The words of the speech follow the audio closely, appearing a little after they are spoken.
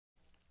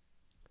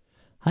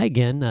Hi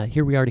again.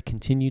 Here we are to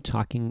continue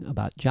talking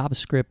about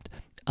JavaScript.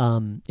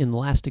 In the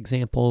last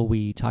example,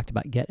 we talked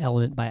about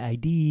getElement by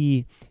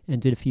ID and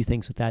did a few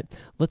things with that.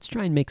 Let's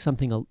try and make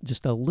something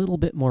just a little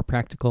bit more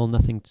practical,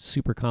 nothing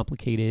super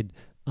complicated,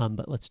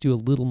 but let's do a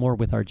little more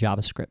with our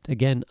JavaScript.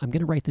 Again, I'm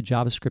going to write the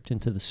JavaScript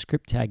into the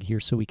script tag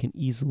here so we can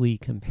easily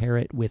compare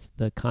it with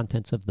the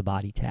contents of the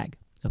body tag.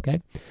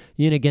 Okay?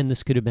 And again,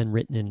 this could have been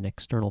written in an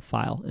external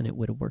file and it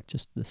would have worked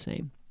just the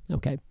same.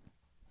 Okay.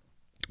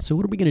 So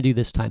what are we going to do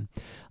this time?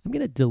 I'm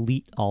going to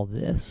delete all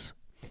this,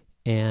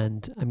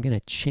 and I'm going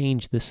to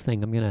change this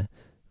thing. I'm going to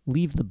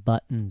leave the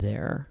button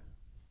there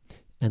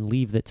and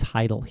leave the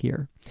title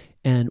here.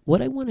 And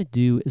what I want to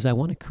do is I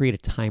want to create a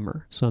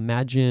timer. So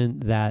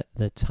imagine that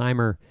the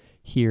timer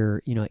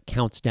here, it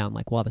counts down.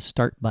 Like we'll have a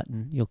start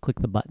button. You'll click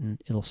the button.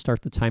 It'll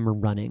start the timer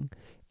running,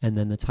 and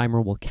then the timer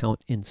will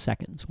count in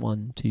seconds.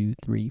 1, 2,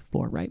 3,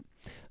 4, right?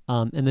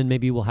 And then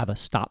maybe we'll have a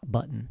stop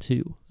button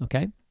too,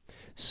 okay?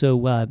 So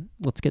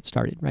let's get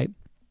started, right?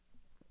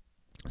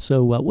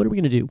 So what are we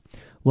going to do?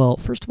 Well,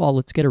 first of all,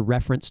 let's get a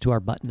reference to our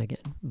button again.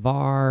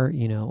 Var,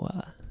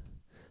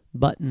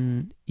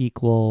 button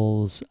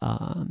equals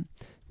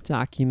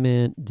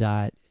document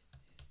dot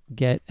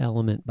get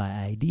element by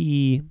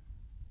ID.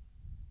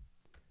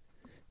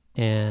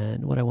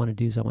 And what I want to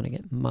do is I want to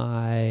get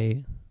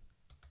my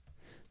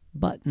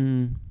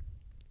button.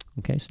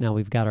 Okay, so now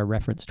we've got our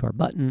reference to our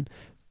button.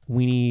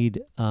 We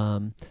need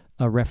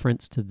a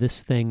reference to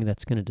this thing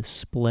that's going to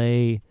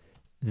display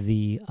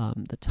the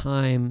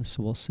time.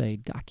 So we'll say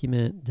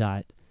document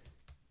dot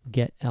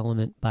get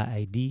element by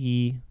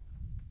ID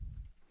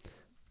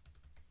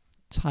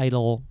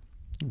title.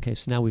 Okay,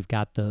 so now we've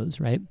got those,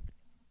 right?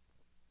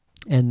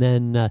 And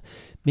then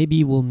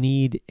maybe we'll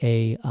need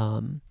a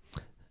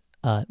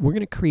we're going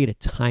to create a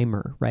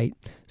timer, right?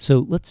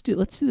 So let's do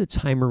the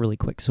timer really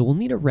quick. So we'll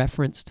need a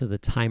reference to the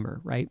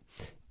timer, right?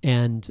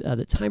 And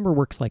the timer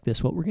works like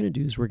this. What we're going to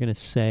do is we're going to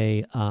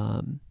say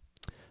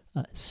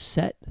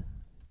set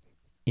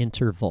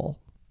interval,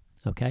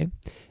 okay?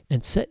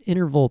 And set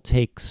interval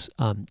takes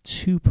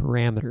 2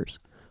 parameters.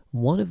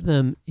 One of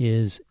them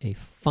is a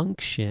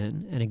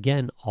function, and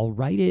again, I'll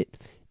write it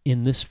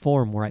in this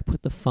form where I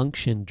put the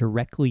function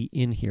directly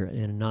in here, an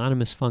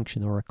anonymous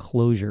function or a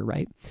closure,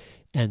 right?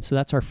 And so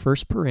that's our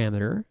first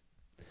parameter.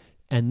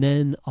 And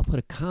then I'll put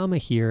a comma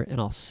here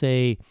and I'll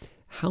say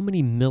how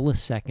many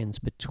milliseconds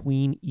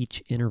between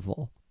each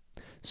interval.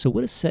 So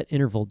what does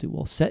setInterval do?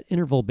 Well,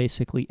 setInterval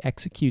basically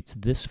executes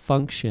this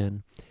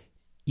function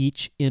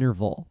each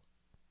interval.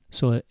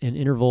 So an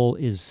interval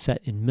is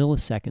set in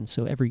milliseconds.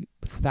 So every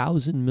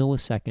 1,000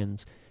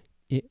 milliseconds,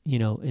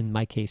 in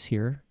my case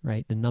here,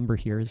 right, the number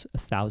here is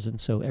 1,000.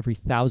 So every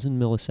 1,000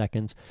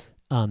 milliseconds,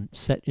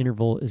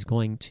 setInterval is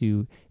going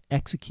to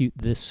execute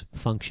this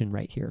function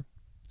right here,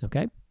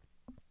 okay?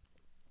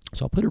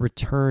 So I'll put a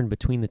return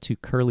between the 2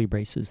 curly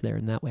braces there,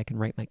 and that way I can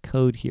write my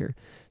code here.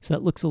 So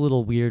that looks a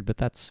little weird, but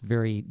that's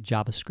very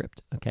JavaScript,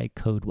 okay,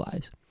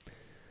 code-wise.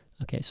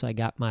 Okay, so I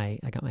got my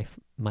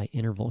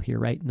interval here,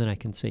 right? And then I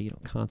can say,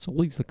 console.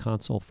 We'll use the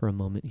console for a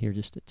moment here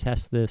just to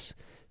test this,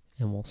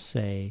 and we'll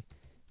say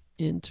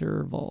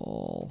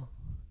interval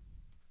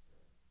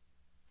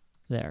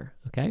there,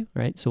 okay,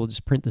 right? So we'll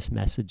just print this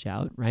message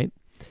out, right?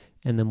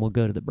 And then we'll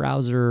go to the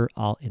browser.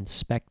 I'll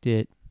inspect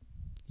it.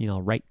 I'll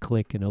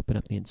right-click and open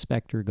up the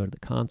inspector, go to the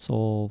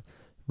console,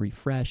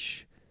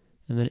 refresh,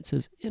 and then it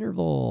says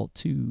interval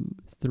 2,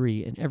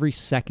 3, and every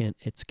second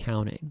it's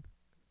counting,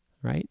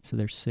 right? So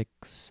there's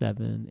 6,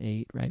 7,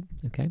 8, right?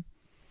 Okay.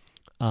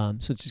 So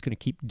it's just going to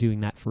keep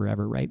doing that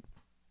forever, right?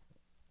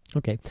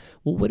 Okay.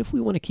 Well, what if we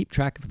want to keep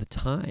track of the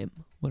time?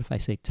 What if I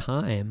say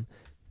time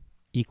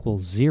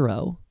equals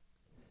 0,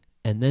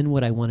 and then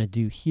what I want to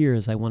do here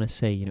is I want to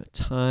say,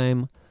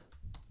 time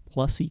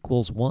plus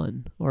equals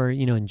 1, or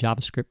in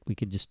JavaScript we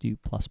could just do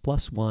plus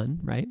plus 1,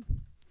 right?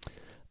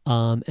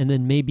 And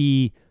then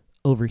maybe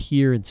over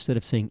here instead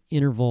of saying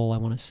interval, I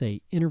want to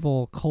say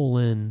interval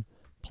colon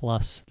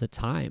plus the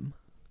time,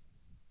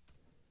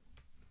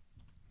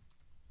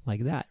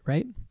 like that,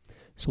 right?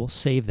 So we'll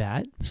save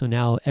that. So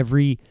now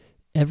every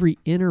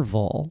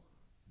interval,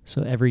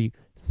 so every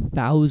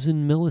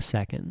 1,000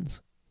 milliseconds,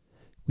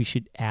 we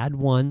should add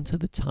 1 to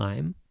the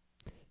time,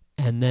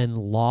 and then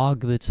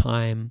log the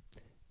time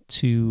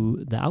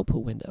to the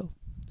output window,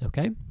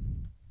 okay?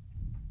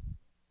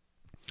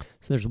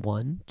 So there's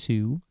 1,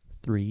 2,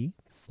 3,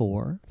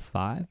 4,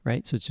 5,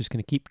 right? So it's just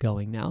going to keep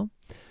going now.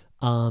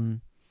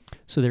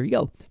 So there you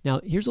go. Now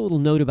here's a little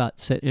note about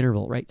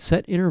setInterval, right?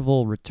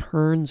 setInterval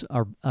returns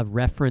a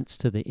reference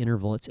to the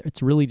interval.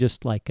 It's really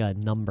just like a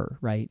number,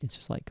 right? It's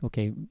just like,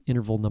 okay,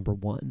 interval number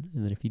 1,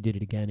 and then if you did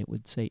it again, it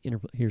would say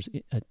interval. Here's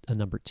a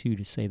number 2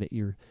 to say that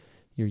you're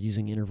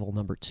using interval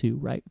number 2,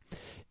 right?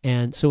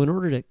 And so in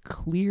order to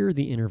clear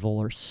the interval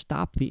or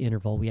stop the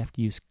interval, we have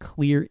to use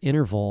clear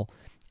interval,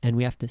 and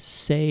we have to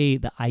say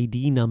the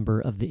ID number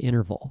of the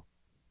interval,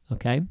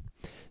 okay?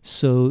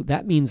 So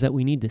that means that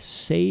we need to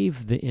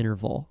save the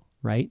interval,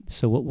 right?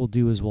 So what we'll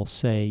do is we'll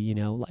say,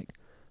 like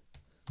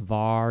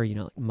var,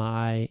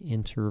 my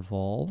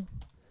interval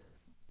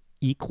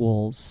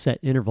equals set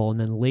interval, and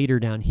then later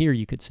down here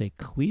you could say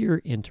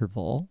clear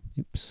interval.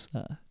 Oops.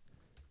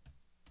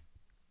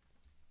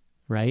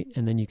 Right?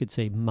 And then you could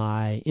say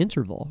my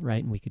interval,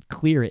 right? And we could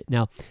clear it.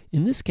 Now,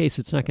 in this case,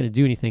 it's not going to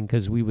do anything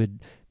because we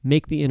would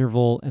make the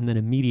interval and then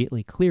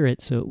immediately clear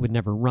it, so it would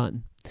never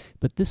run.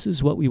 But this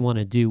is what we want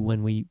to do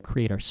when we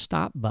create our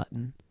stop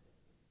button,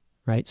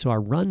 right? So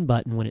our run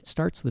button, when it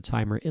starts the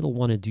timer, it'll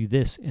want to do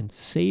this and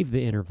save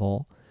the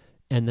interval,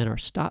 and then our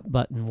stop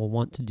button will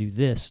want to do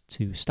this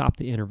to stop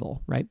the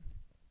interval, right?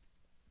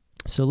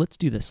 So let's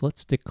do this.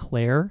 Let's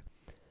declare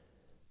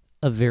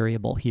a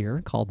variable here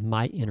called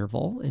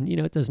myInterval, and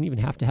it doesn't even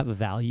have to have a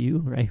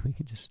value, right? We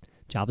can just,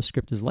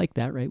 JavaScript is like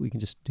that, right? We can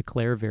just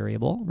declare a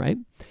variable, right?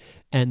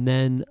 And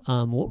then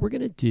what we're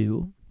going to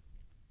do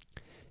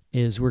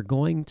is we're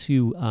going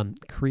to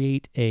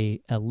create a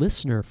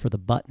listener for the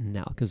button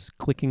now, because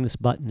clicking this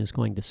button is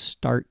going to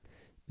start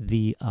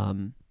the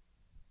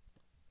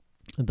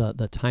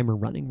timer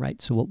running,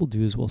 right? So what we'll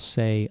do is we'll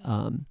say,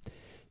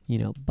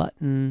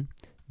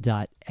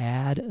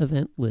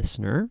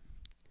 button.addEventListener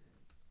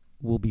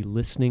will be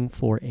listening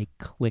for a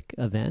click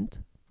event.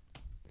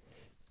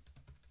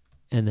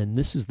 And then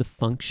this is the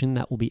function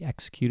that will be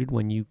executed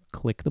when you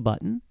click the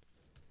button.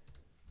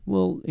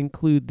 We'll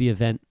include the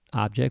event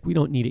object. We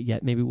don't need it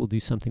yet. Maybe we'll do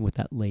something with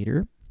that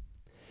later.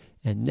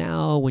 And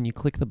now when you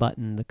click the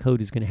button, the code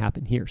is going to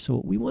happen here. So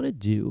what we want to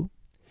do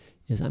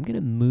is I'm going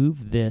to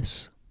move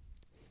this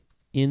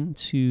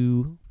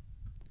into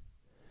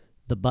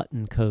the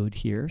button code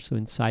here. So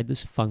inside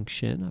this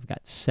function, I've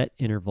got set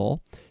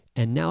interval.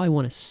 And now I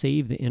want to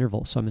save the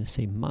interval. So I'm going to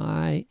say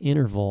my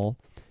interval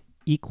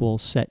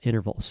equals set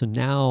interval. So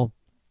now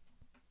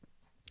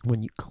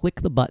when you click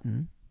the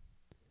button,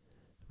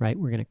 right,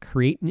 we're going to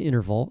create an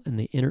interval, and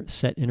the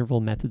set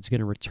interval method is going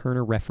to return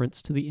a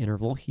reference to the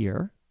interval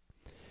here.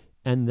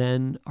 And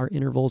then our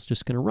interval is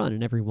just going to run,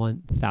 and every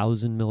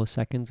 1,000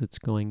 milliseconds it's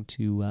going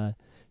to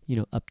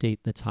update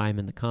the time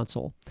in the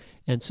console.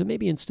 And so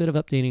maybe instead of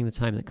updating the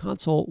time in the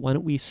console, why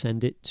don't we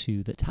send it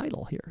to the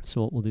title here?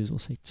 So what we'll do is we'll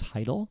say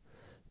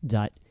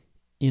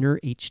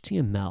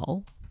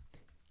title.innerHTML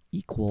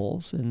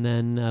equals, and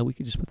then we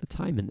could just put the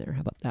time in there.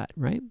 How about that,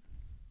 right?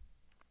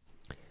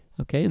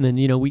 Okay, and then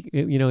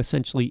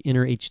essentially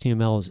inner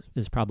HTML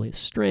is probably a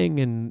string,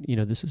 and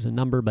this is a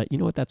number, but you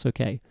know what? That's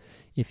okay.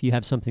 If you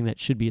have something that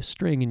should be a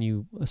string and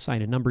you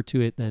assign a number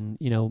to it, then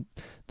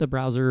the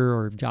browser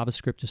or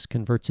JavaScript just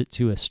converts it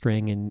to a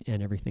string,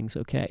 and everything's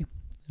okay.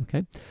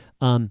 Okay.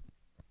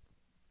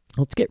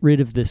 Let's get rid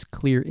of this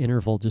clear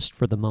interval just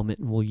for the moment,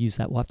 and we'll use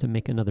that. We'll have to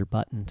make another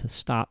button to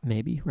stop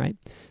maybe, right?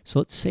 So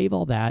let's save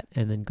all that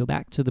and then go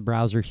back to the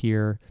browser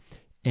here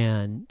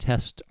and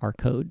test our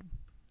code.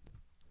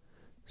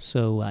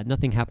 So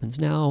nothing happens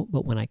now,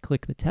 but when I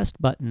click the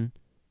test button,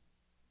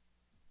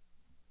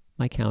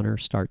 my counter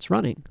starts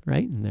running,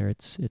 right? And there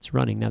it's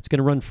running. Now it's going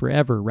to run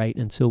forever, right,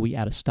 until we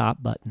add a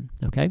stop button,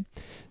 okay?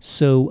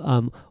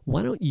 So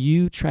why don't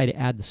you try to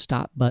add the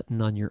stop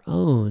button on your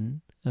own,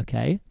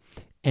 okay?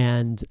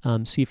 And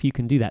see if you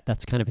can do that.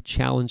 That's kind of a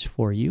challenge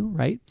for you,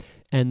 right?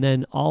 And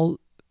then I'll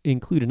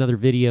include another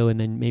video and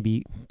then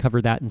maybe cover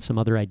that and some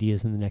other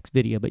ideas in the next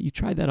video, but you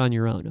try that on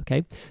your own,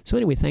 okay? So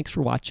anyway, thanks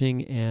for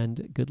watching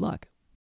and good luck.